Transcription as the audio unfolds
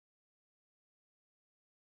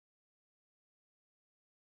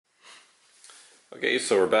Okay,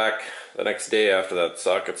 so we're back the next day after that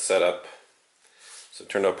socket's set up. So it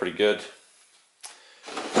turned out pretty good.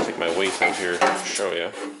 I'll take my weight out here to show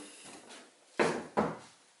you.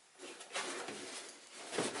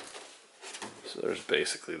 So there's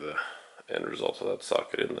basically the end result of that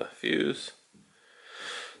socket in the fuse.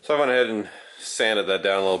 So I went ahead and sanded that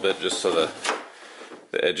down a little bit just so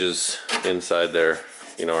the edges inside there,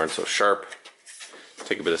 aren't so sharp.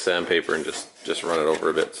 Take a bit of sandpaper and just run it over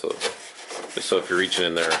a bit, so if you're reaching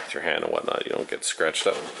in there with your hand and whatnot, you don't get scratched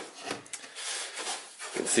up.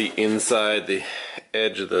 You can see inside the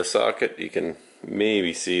edge of the socket, you can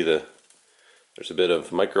maybe see there's a bit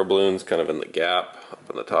of micro balloons kind of in the gap up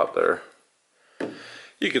on the top there.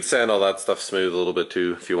 You could sand all that stuff smooth a little bit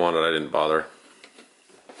too if you wanted. I didn't bother.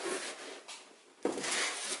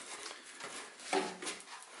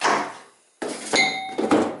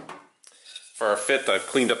 For our fit, I've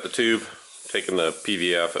cleaned up the tube, taken the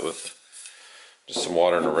PVA off it with just some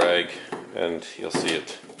water and a rag, and you'll see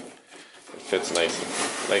it fits nice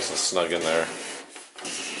and snug in there.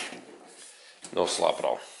 No slop at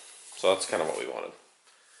all. So that's kind of what we wanted.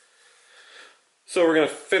 So we're going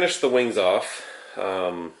to finish the wings off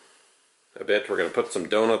a bit. We're going to put some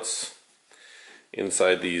donuts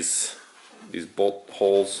inside these bolt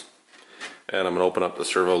holes, and I'm going to open up the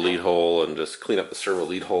servo lead hole and just clean up the servo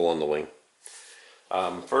lead hole on the wing.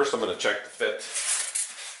 First I'm going to check the fit,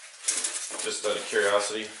 just out of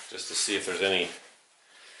curiosity, just to see if there's any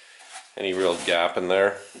real gap in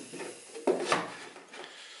there.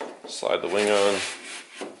 Slide the wing on.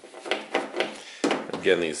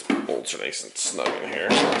 Again, these bolts are nice and snug in here.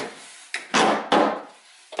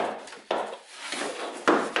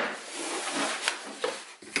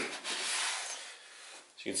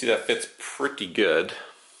 So you can see that fits pretty good.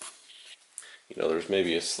 There's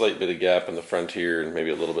maybe a slight bit of gap in the front here and maybe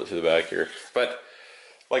a little bit to the back here. But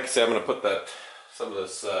like I said, I'm going to put some of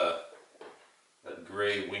this that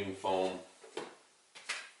gray wing foam.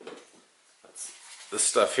 This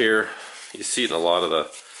stuff here, you see it in a lot of the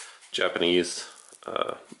Japanese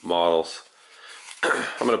models. I'm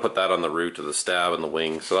going to put that on the root of the stab and the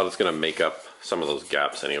wing, so that's going to make up some of those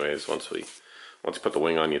gaps anyways. Once you put the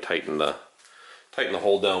wing on, you tighten the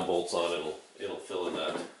hold down bolts on, it'll fill in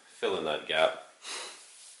that gap.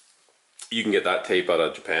 You can get that tape out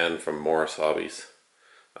of Japan from Morris Hobbies.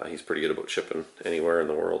 He's pretty good about shipping anywhere in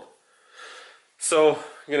the world. So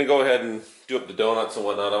I'm going to go ahead and do up the donuts and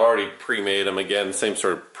whatnot. I've already pre-made them. Again, same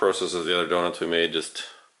sort of process as the other donuts we made, just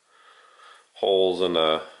holes and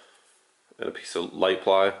a piece of light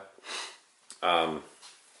ply. You're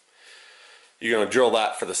going to drill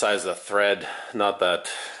that for the size of the thread, not that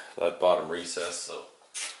bottom recess, so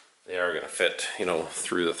they are going to fit,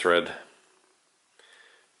 through the thread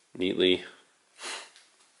neatly.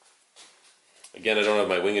 Again, I don't have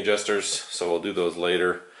my wing adjusters, so we'll do those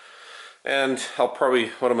later. And what I'm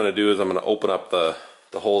going to do is I'm going to open up the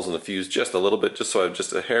holes in the fuse just a little bit, just so I have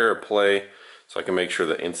just a hair of play, so I can make sure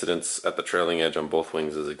the incidence at the trailing edge on both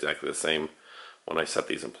wings is exactly the same when I set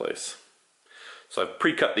these in place. So I've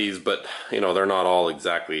pre-cut these, but they're not all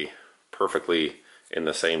exactly perfectly in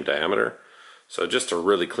the same diameter. So just to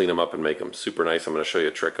really clean them up and make them super nice, I'm going to show you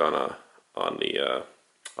a trick on the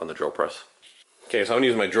drill press. Okay, so I'm going to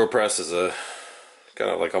use my drill press as a kind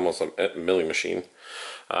of like almost a milling machine.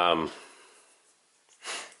 What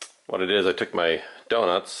it is, I took my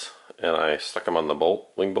donuts and I stuck them on the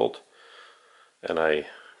wing bolt, and I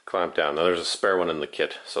clamped down. Now there's a spare one in the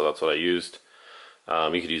kit, so that's what I used.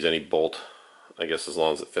 You could use any bolt, I guess, as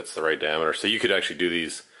long as it fits the right diameter. So you could actually do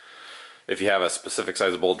these, if you have a specific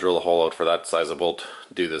size of bolt, drill a hole out for that size of bolt,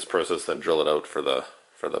 do this process, then drill it out for the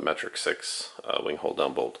metric 6 wing hold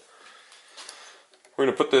down bolt. We're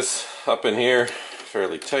going to put this up in here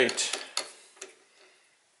fairly tight.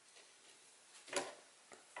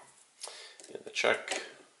 In the check.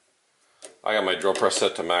 I got my drill press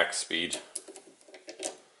set to max speed.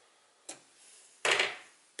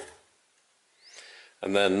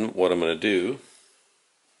 And then what I'm going to do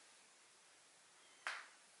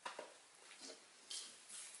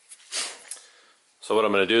is I'm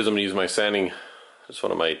going to use my sanding, just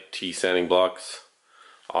one of my T sanding blocks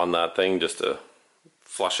on that thing just to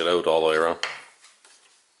flush it out all the way around.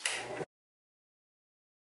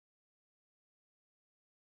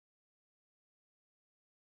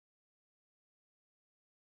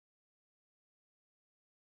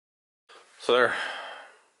 So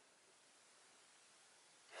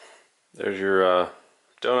there's your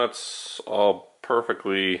donuts, all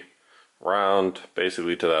perfectly round,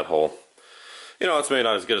 basically to that hole. It's maybe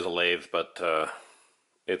not as good as a lathe, but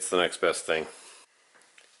it's the next best thing.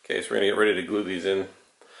 Okay, so we're going to get ready to glue these in.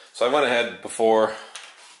 So I went ahead before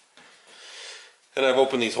And I've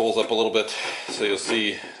opened these holes up a little bit, so you'll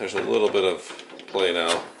see there's a little bit of play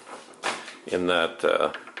now in that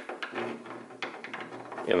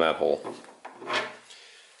hole.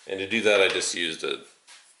 And to do that, I just used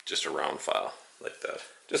just a round file like that.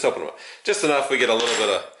 Just open them up, just enough we get a little bit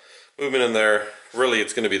of movement in there. Really,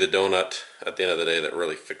 it's going to be the donut at the end of the day that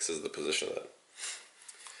really fixes the position of that.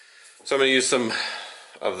 So I'm going to use some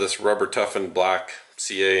of this rubber toughened black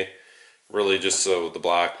CA, really just so the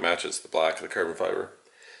black matches the black of the carbon fiber.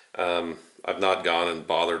 I've not gone and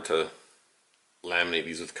bothered to laminate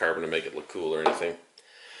these with carbon to make it look cool or anything.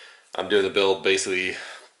 I'm doing the build basically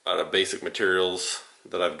out of basic materials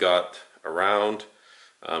that I've got around.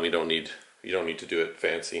 You don't need to do it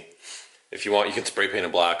fancy. If you want, you can spray paint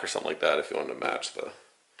it black or something like that if you want to match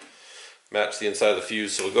the inside of the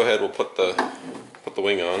fuse. So we'll go ahead. We'll put the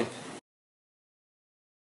wing on.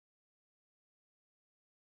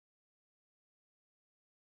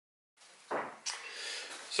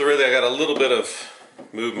 So really, I got a little bit of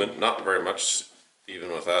movement, not very much,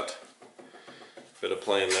 even with that bit of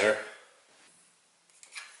play in there.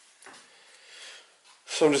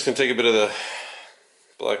 So I'm just going to take a bit of the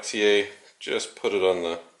black CA, just put it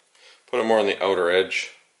more on the outer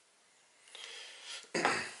edge,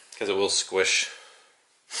 because it will squish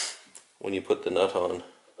when you put the nut on,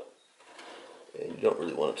 and you don't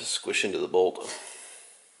really want it to squish into the bolt.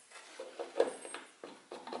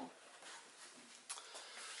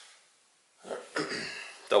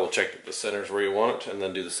 Double check that the center's where you want it, and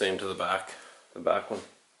then do the same to the back one.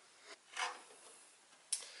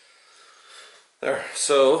 There,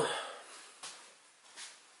 so you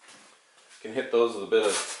can hit those with a bit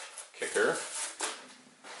of kicker.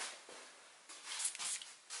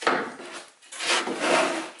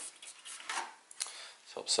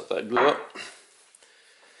 So help set that glue up.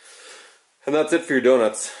 And that's it for your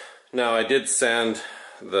donuts. Now I did sand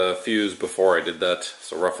the fuse before I did that,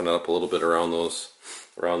 so roughen it up a little bit around those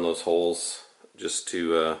holes, just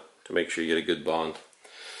to make sure you get a good bond.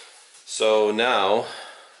 So now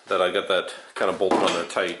that I got that kind of bolted on there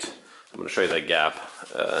tight, I'm going to show you that gap,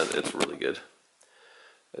 and it's really good,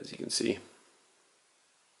 as you can see.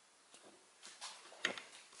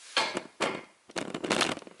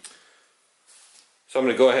 So I'm going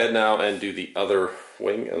to go ahead now and do the other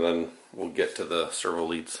wing, and then we'll get to the servo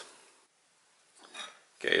leads.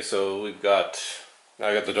 Okay, so I got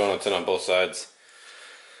the donuts in on both sides.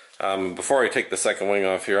 Before I take the second wing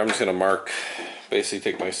off here, I'm just going to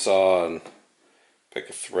basically take my saw and pick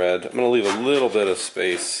a thread. I'm going to leave a little bit of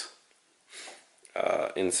space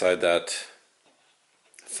inside that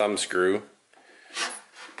thumb screw,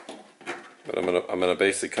 but I'm gonna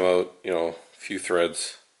basically come out, a few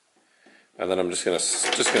threads, and then I'm just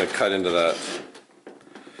gonna cut into that.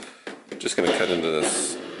 Just gonna cut into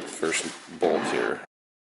this first bolt here.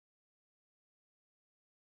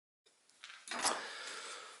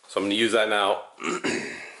 So I'm going to use that now,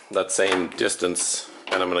 that same distance,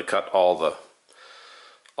 and I'm going to cut all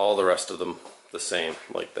the rest of them the same,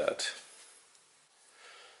 like that.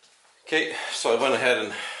 Okay, so I went ahead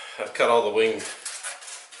and I've cut all the wing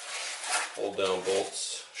hold down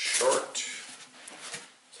bolts short,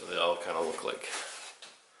 so they all kind of look like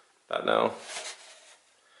that now.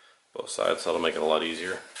 Both sides, so that'll make it a lot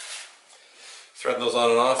easier. Thread those on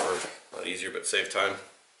and off, or not easier, but save time.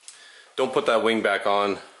 Don't put that wing back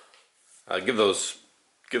on. Give those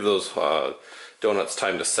donuts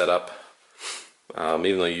time to set up.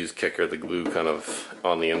 Even though you use kicker, the glue kind of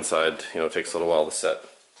on the inside, it takes a little while to set.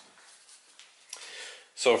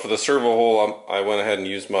 So for the servo hole, I went ahead and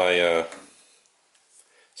used my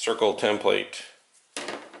circle template,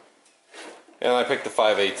 and I picked the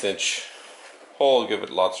 5/8 inch hole, give it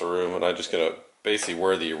lots of room, and I'm just gonna basically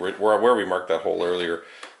where we marked that hole earlier,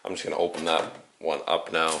 I'm just gonna open that one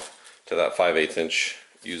up now to that 5/8 inch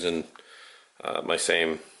using my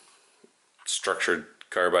same structured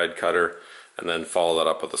carbide cutter, and then follow that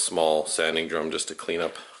up with a small sanding drum just to clean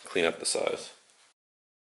up the size.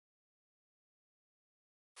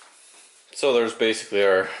 So there's basically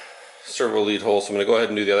our servo lead hole. So I'm going to go ahead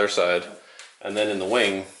and do the other side, and then in the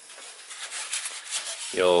wing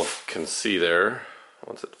you can see there,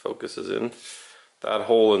 once it focuses in, that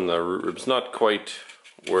hole in the root rib's not quite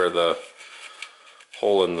where the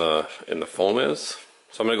hole in the foam is.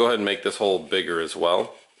 So I'm going to go ahead and make this hole bigger as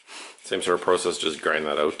well. Same sort of process, just grind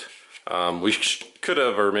that out. We could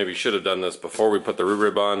have, or maybe should have done this before we put the root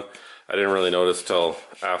rib on. I didn't really notice till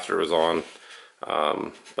after it was on,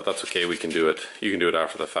 but that's okay, we can do it. You can do it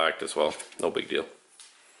after the fact as well, no big deal.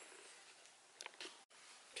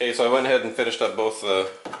 Okay, so I went ahead and finished up both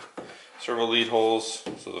the servo lead holes,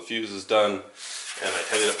 so the fuse is done, And I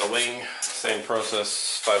tidied up the wing, same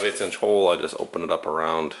process, 5/8 inch hole. I just open it up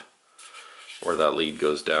around where that lead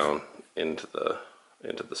goes down into the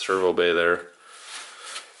servo bay there.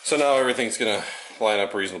 So now everything's gonna line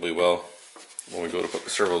up reasonably well when we go to put the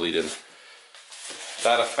servo lead in.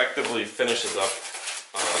 That effectively finishes up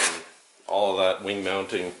all of that wing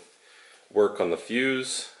mounting work on the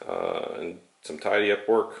fuse and some tidy up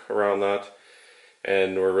work around that.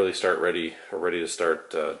 And we're ready to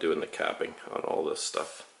start doing the capping on all this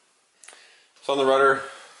stuff. So on the rudder,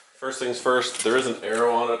 first things first, there is an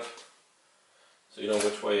arrow on it, so you know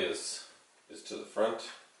which way is to the front.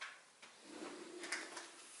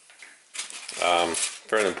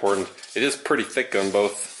 Very important. It is pretty thick on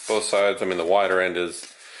both sides. I mean, the wider end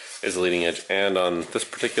is the leading edge, and on this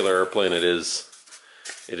particular airplane, it is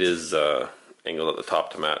angled at the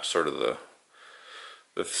top to match sort of the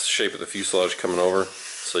shape of the fuselage coming over.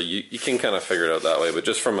 So you can kind of figure it out that way. But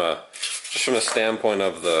just from a standpoint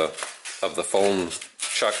of the foam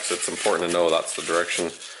chucks, it's important to know that's the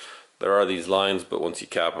direction. There are these lines, but once you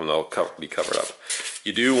cap them, they'll be covered up.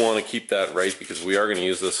 You do want to keep that right because we are going to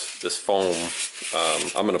use this foam.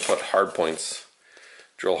 I'm going to put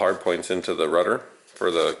drill hard points into the rudder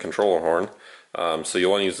for the controller horn. So you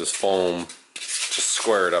want to use this foam, just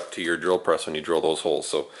square it up to your drill press when you drill those holes.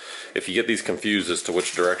 So if you get these confused as to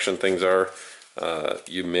which direction things are,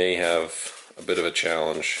 you may have a bit of a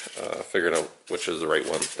challenge figuring out which is the right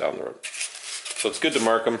one down the road. So it's good to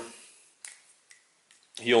mark them.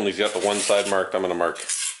 He only's got the one side marked. I'm going to mark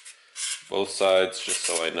both sides just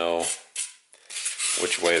so I know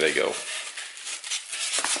which way they go.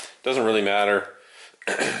 Doesn't really matter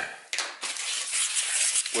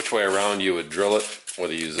which way around you would drill it,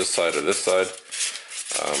 whether you use this side or this side.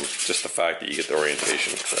 Just the fact that you get the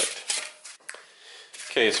orientation correct.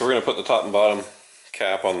 Okay, so we're going to put the top and bottom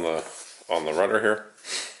cap on the rudder here,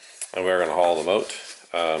 and we're going to haul them out.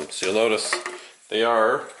 So you'll notice they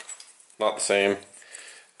are not the same.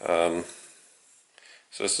 So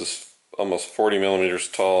this is almost 40 millimeters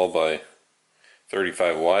tall by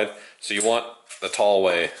 35 wide. So you want the tall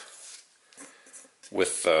way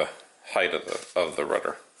with the height of the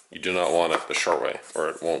rudder. You do not want it the short way, or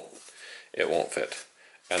it won't fit.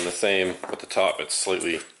 And the same with the top. It's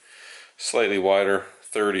slightly wider,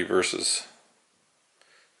 30 versus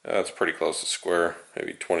that's pretty close to square,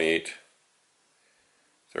 maybe 28.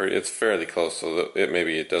 30, it's fairly close, so that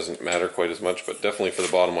maybe it doesn't matter quite as much, but definitely for the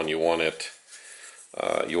bottom one you want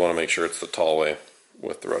to make sure it's the tall way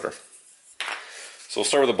with the rudder. So we'll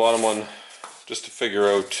start with the bottom one just to figure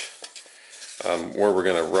out where we're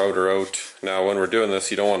going to router out. Now when we're doing this,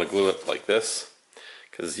 you don't want to glue it like this,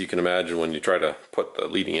 because you can imagine when you try to put the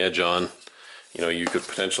leading edge on, you could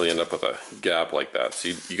potentially end up with a gap like that.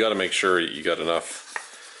 So you got to make sure you got enough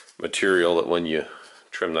material that when you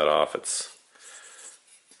trim that off, it's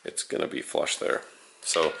going to be flush there.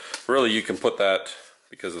 So really you can put that,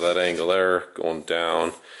 because of that angle there going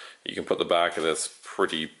down, you can put the back of this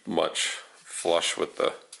pretty much flush with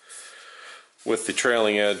the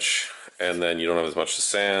trailing edge, and then you don't have as much to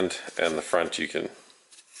sand, and the front you can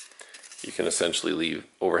essentially leave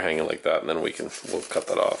overhanging like that, and then we'll cut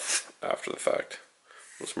that off after the fact.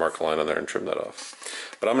 Let's mark a line on there and trim that off.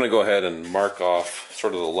 But I'm going to go ahead and mark off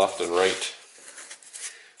sort of the left and right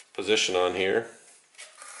position on here.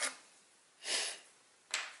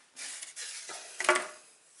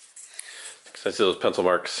 I see those pencil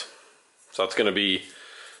marks. So that's going to be,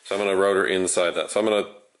 so I'm going to router inside that. So I'm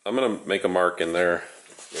going to make a mark in there,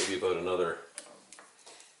 maybe about another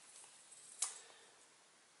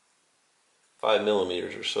 5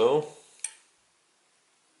 millimeters or so.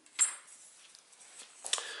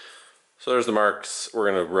 So there's the marks.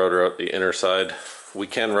 We're going to router out the inner side. We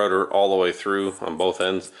can router all the way through on both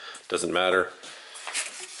ends, doesn't matter.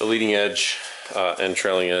 The leading edge and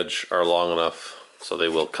trailing edge are long enough so they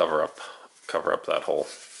will cover up that hole.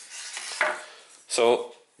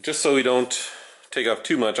 So just so we don't take off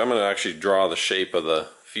too much, I'm going to actually draw the shape of the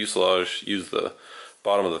fuselage, use the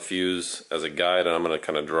bottom of the fuse as a guide, and I'm going to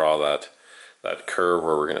kind of draw that curve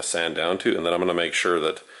where we're going to sand down to, and then I'm going to make sure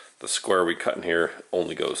that the square we cut in here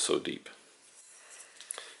only goes so deep.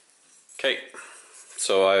 Okay,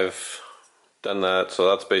 so I've done that. So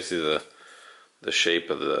that's basically the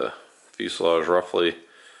shape of the fuselage roughly.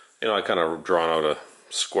 I kind of drawn out a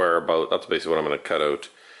square about, that's basically what I'm going to cut out.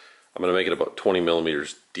 I'm going to make it about 20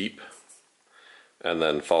 millimeters deep and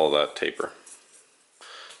then follow that taper.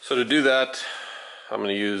 So to do that, I'm going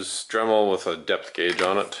to use Dremel with a depth gauge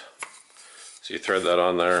on it. So you thread that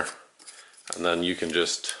on there, and then you can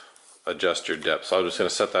just adjust your depth. So I'm just going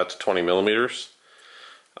to set that to 20 millimeters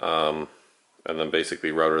and then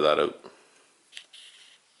basically router that out.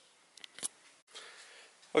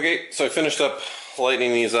 Okay, so I finished up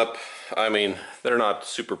lightening these up. I mean, they're not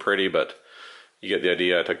super pretty, but you get the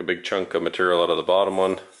idea. I took a big chunk of material out of the bottom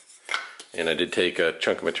one, and I did take a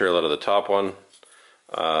chunk of material out of the top one.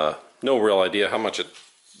 No real idea how much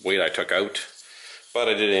weight I took out, but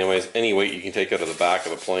I did anyways. Any weight you can take out of the back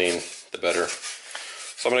of the plane, the better.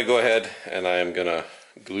 So I'm going to go ahead and I am going to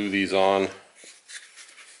glue these on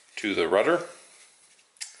to the rudder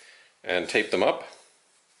and tape them up,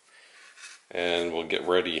 and we'll get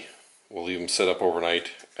ready. We'll leave them set up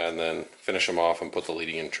overnight and then finish them off and put the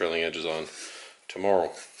leading and trailing edges on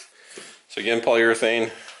tomorrow. So again,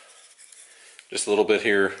 polyurethane, just a little bit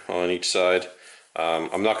here on each side.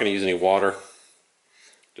 I'm not going to use any water,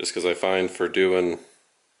 just because I find for doing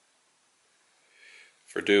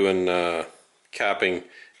capping,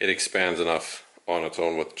 it expands enough on its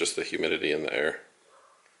own with just the humidity in the air.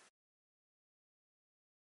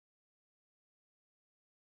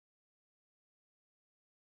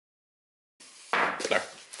 There.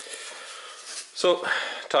 So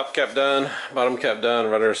top cap done, bottom cap done,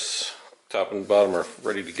 rudders top and bottom are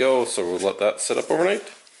ready to go, so we'll let that sit up overnight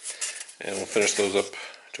and we'll finish those up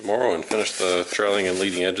tomorrow and finish the trailing and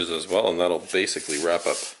leading edges as well, and that'll basically wrap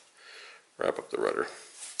up the rudder.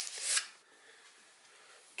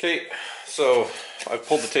 Okay, so I've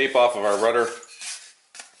pulled the tape off of our rudder.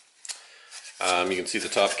 You can see the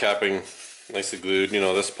top capping nicely glued. You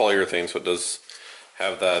know, this polyurethane, so it does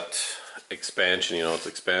have that expansion. You know, it's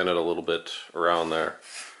expanded a little bit around there,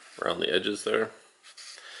 around the edges there.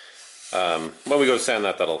 When we go to sand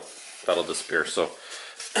that, that'll disappear. So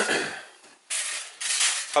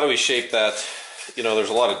how do we shape that? You know, there's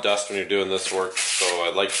a lot of dust when you're doing this work, so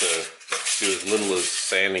I'd like to do as little as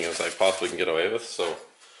sanding as I possibly can get away with. So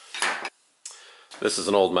this is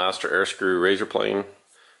an old Master air screw razor plane.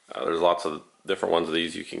 There's lots of different ones of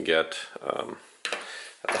these you can get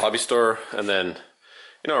at the hobby store, and then,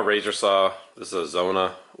 you know, a razor saw. This is a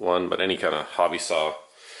Zona one, but any kind of hobby saw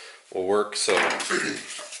will work. So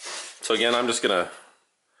again, I'm just gonna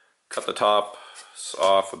cut the top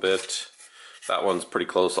off a bit. That one's pretty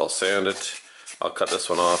close. I'll sand it. I'll cut this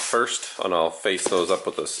one off first, and I'll face those up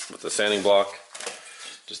with the sanding block.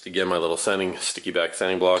 Just again, my little sticky back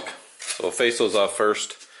sanding block. So we'll face those off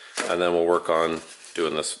first, and then we'll work on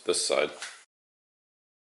doing this side.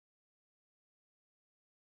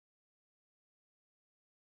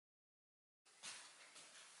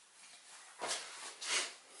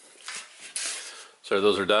 So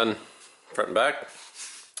those are done, front and back.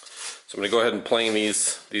 So I'm going to go ahead and plane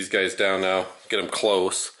these guys down now, get them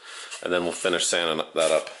close, and then we'll finish sanding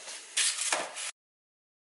that up.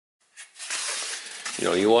 You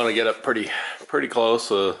know, you want to get it pretty close,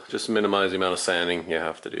 so just minimize the amount of sanding you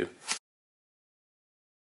have to do.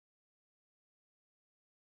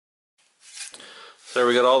 So there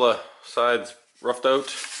we got all the sides roughed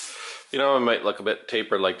out. You know, it might look a bit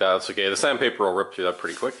tapered like that. It's okay. The sandpaper will rip through that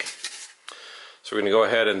pretty quick. So we're going to go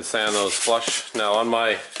ahead and sand those flush. Now on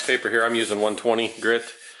my paper here, I'm using 120 grit.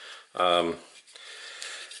 I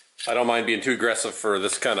don't mind being too aggressive for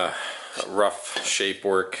this kind of rough shape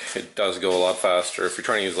work. It does go a lot faster. If you're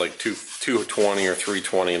trying to use like 220 or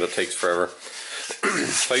 320, and it takes forever.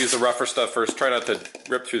 So I use the rougher stuff first. Try not to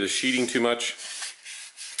rip through the sheeting too much.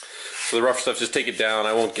 So the rough stuff, just take it down.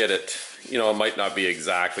 I won't get it, you know, it might not be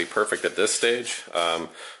exactly perfect at this stage.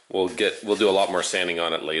 We'll do a lot more sanding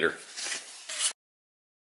on it later.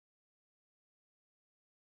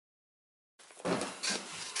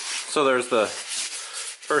 So there's the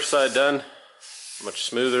first side done, much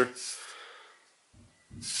smoother,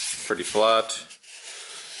 pretty flat.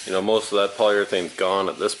 You know, most of that polyurethane's gone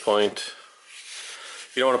at this point.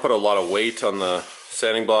 You don't want to put a lot of weight on the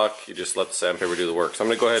sanding block, you just let the sandpaper do the work. So I'm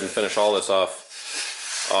going to go ahead and finish all this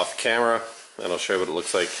off camera, and I'll show you what it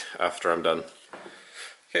looks like after I'm done.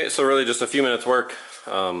 Okay, so really just a few minutes work,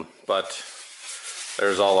 but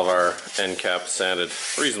there's all of our end caps sanded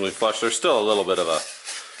reasonably flush. There's still a little bit of a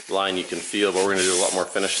line you can feel, but we're going to do a lot more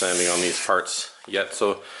finish sanding on these parts yet.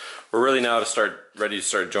 So we're really now ready to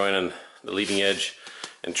start joining the leading edge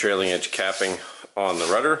and trailing edge capping on the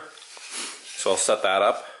rudder. So I'll set that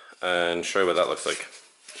up and show you what that looks like.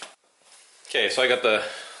 Okay, so I got the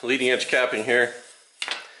leading edge capping here,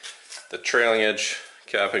 the trailing edge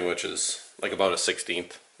capping, which is like about a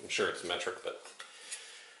 1/16. I'm sure it's metric, but.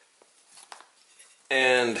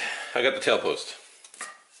 And I got the tail post.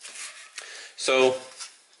 So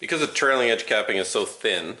because the trailing edge capping is so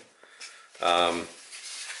thin,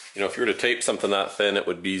 you know, if you were to tape something that thin, it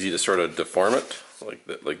would be easy to sort of deform it,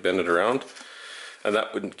 like bend it around, and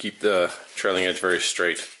that wouldn't keep the trailing edge very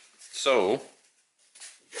straight. So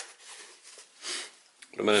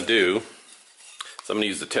what I'm going to do is I'm going to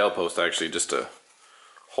use the tail post actually just to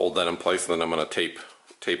hold that in place, and then I'm going to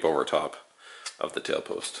tape over top of the tail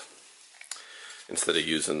post instead of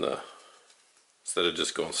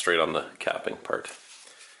just going straight on the capping part.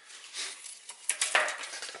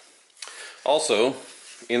 Also,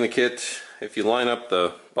 in the kit, if you line up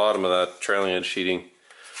the bottom of that trailing edge sheeting,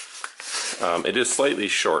 it is slightly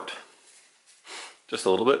short, just a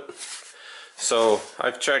little bit. So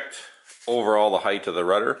I've checked overall the height of the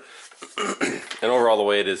rudder, and overall the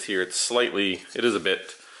way it is here, it is a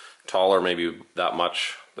bit taller, maybe that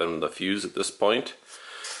much, than the fuse at this point.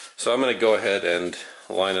 So I'm going to go ahead and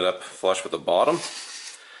line it up flush with the bottom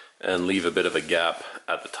and leave a bit of a gap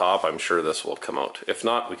at the top. I'm sure this will come out. If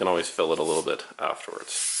not, we can always fill it a little bit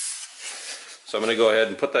afterwards. So I'm going to go ahead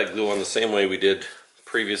and put that glue on the same way we did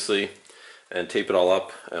previously and tape it all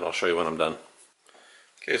up, and I'll show you when I'm done.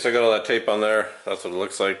 Okay, so I got all that tape on there. That's what it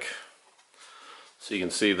looks like. So you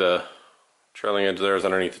can see the trailing edge there is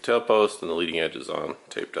underneath the tail post and the leading edge is on,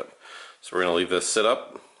 taped up. So we're going to leave this sit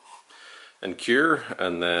up and cure,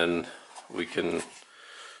 and then we can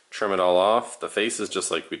trim it all off. The faces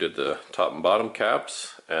just like we did the top and bottom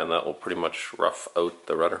caps, and that will pretty much rough out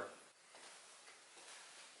the rudder.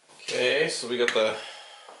 Okay, so we got the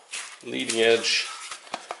leading edge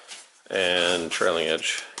and trailing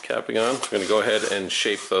edge capping on. I'm going to go ahead and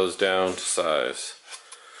shape those down to size.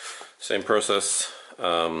 Same process,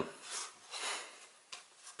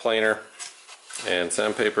 planer and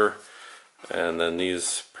sandpaper, and then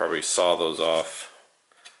these, probably saw those off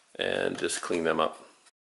and just clean them up.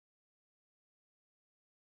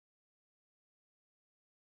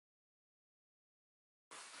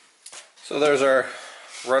 So there's our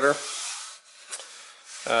rudder.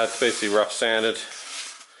 It's basically rough sanded,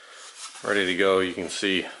 ready to go. You can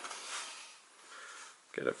see,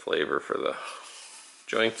 get a flavor for the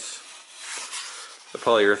joints. The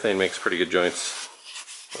polyurethane makes pretty good joints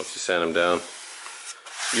once you sand them down.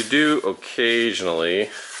 You do occasionally,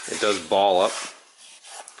 it does ball up,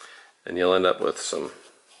 and you'll end up with some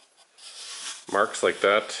marks like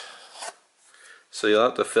that. So you'll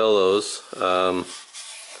have to fill those.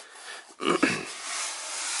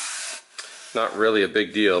 Not really a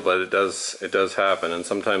big deal, but it does happen, and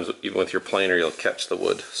sometimes even with your planer you'll catch the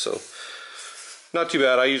wood. So not too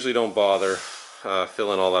bad. I usually don't bother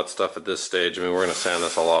filling all that stuff at this stage. I mean, we're going to sand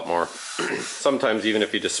this a lot more. Sometimes even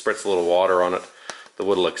if you just spritz a little water on it, the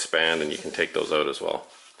wood will expand and you can take those out as well.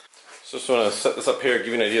 So just want to set this up here, give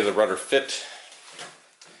you an idea of the rudder fit.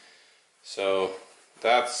 So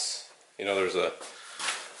that's, you know, there's a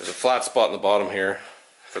flat spot in the bottom here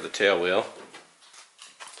for the tail wheel.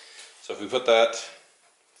 So if we put that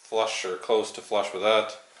flush or close to flush with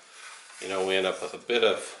that, you know, we end up with a bit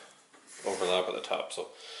of overlap at the top. So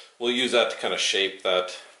we'll use that to kind of shape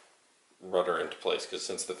that rudder into place, because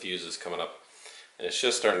since the fuse is coming up and it's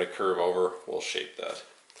just starting to curve over, we'll shape that.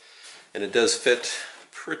 And it does fit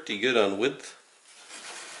pretty good on width.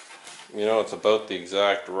 You know, it's about the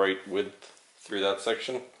exact right width through that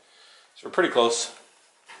section. So we're pretty close.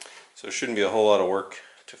 So it shouldn't be a whole lot of work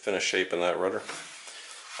to finish shaping that rudder.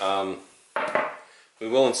 We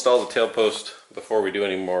will install the tail post before we do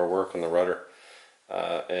any more work on the rudder.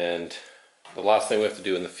 And the last thing we have to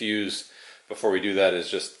do in the fuse before we do that is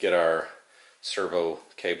just get our servo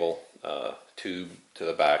cable tube to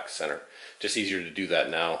the back center. Just easier to do that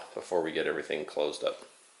now before we get everything closed up.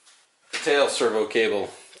 The tail servo cable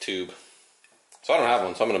tube. So I don't have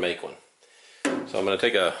one, so I'm going to make one. So I'm going to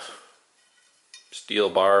take a steel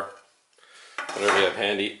bar, whatever you have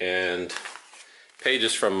handy, and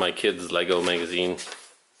pages from my kids' Lego magazine.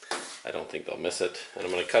 I don't think they'll miss it. And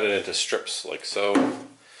I'm going to cut it into strips like so.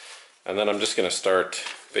 And then I'm just going to start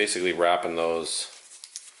basically wrapping those,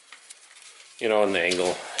 you know, an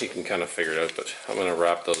angle. You can kind of figure it out, but I'm going to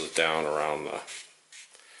wrap those down around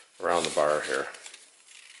the bar here.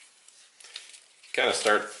 Kind of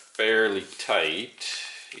start fairly tight.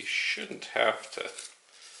 You shouldn't have to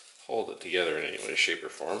hold it together in any way, shape, or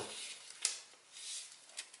form.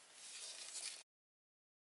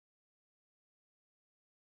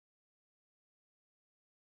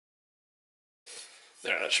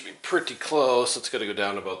 There, that should be pretty close. It's got to go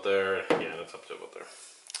down about there. Yeah, that's up to about there.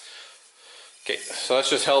 Okay, so that's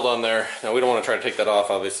just held on there. Now we don't want to try to take that off,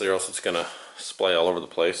 obviously, or else it's going to splay all over the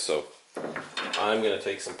place. So I'm going to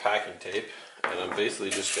take some packing tape, and I'm basically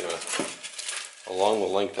just going to, along the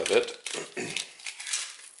length of it,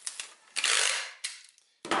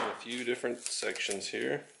 in a few different sections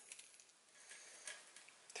here,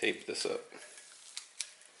 tape this up.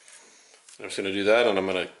 I'm just going to do that, and I'm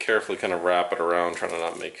going to carefully kind of wrap it around, trying to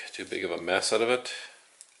not make too big of a mess out of it.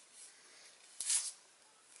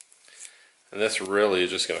 And this really is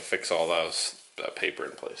just going to fix all that paper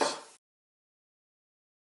in place.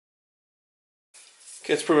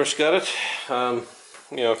 it's pretty much got it.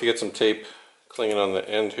 You know, if you get some tape clinging on the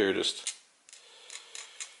end here, just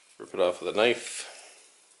rip it off with a knife.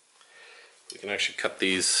 We can actually cut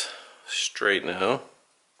these straight now.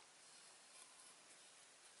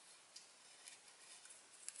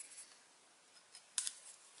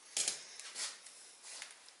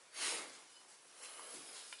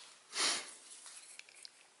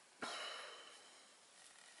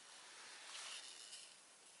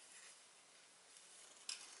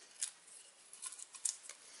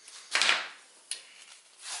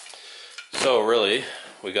 So really,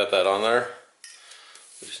 we got that on there.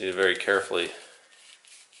 We just need to very carefully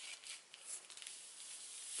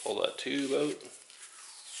pull that tube out.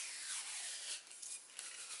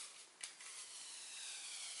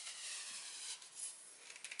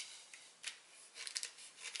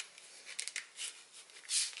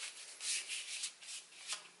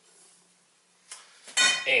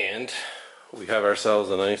 And we have ourselves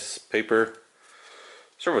a nice paper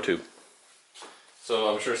servo tube.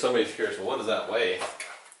 So I'm sure somebody's curious, well, what does that weigh?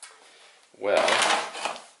 Well,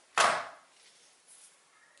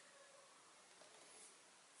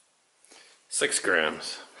 six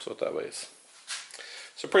grams. That's what that weighs.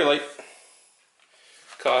 So pretty light.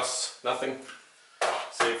 Costs nothing.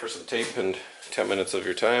 Save for some tape and 10 minutes of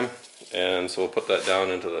your time. And so we'll put that down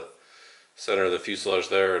into the center of the fuselage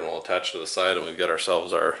there, and we'll attach to the side, and we've got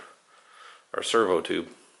ourselves our servo tube.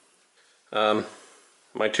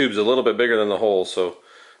 My tube's a little bit bigger than the hole, so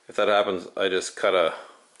if that happens, I just cut a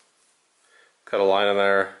line in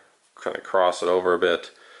there, kind of cross it over a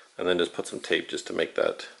bit, and then just put some tape just to make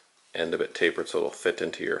that end a bit tapered so it'll fit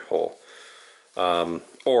into your hole.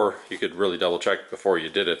 Or you could really double check before you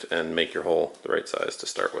did it and make your hole the right size to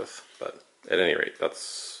start with. But at any rate,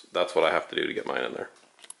 that's what I have to do to get mine in there.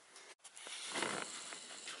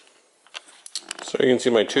 So you can see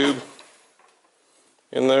my tube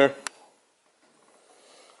in there.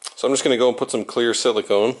 So I'm just going to go and put some clear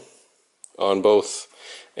silicone on both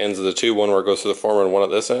ends of the tube, one where it goes through the former and one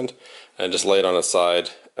at this end, and just lay it on its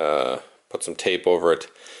side, put some tape over it,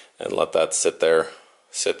 and let that sit there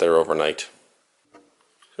overnight.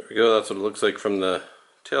 There we go, that's what it looks like from the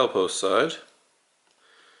tail post side.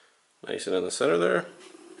 Nice and in the center there.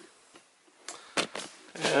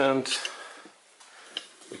 And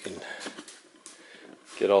we can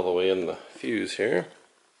get all the way in the fuse here.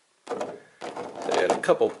 I had a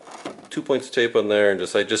couple 2 points of tape on there, and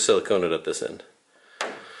I just siliconed it at this end.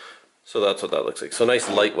 So that's what that looks like. So nice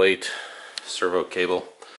lightweight servo cable.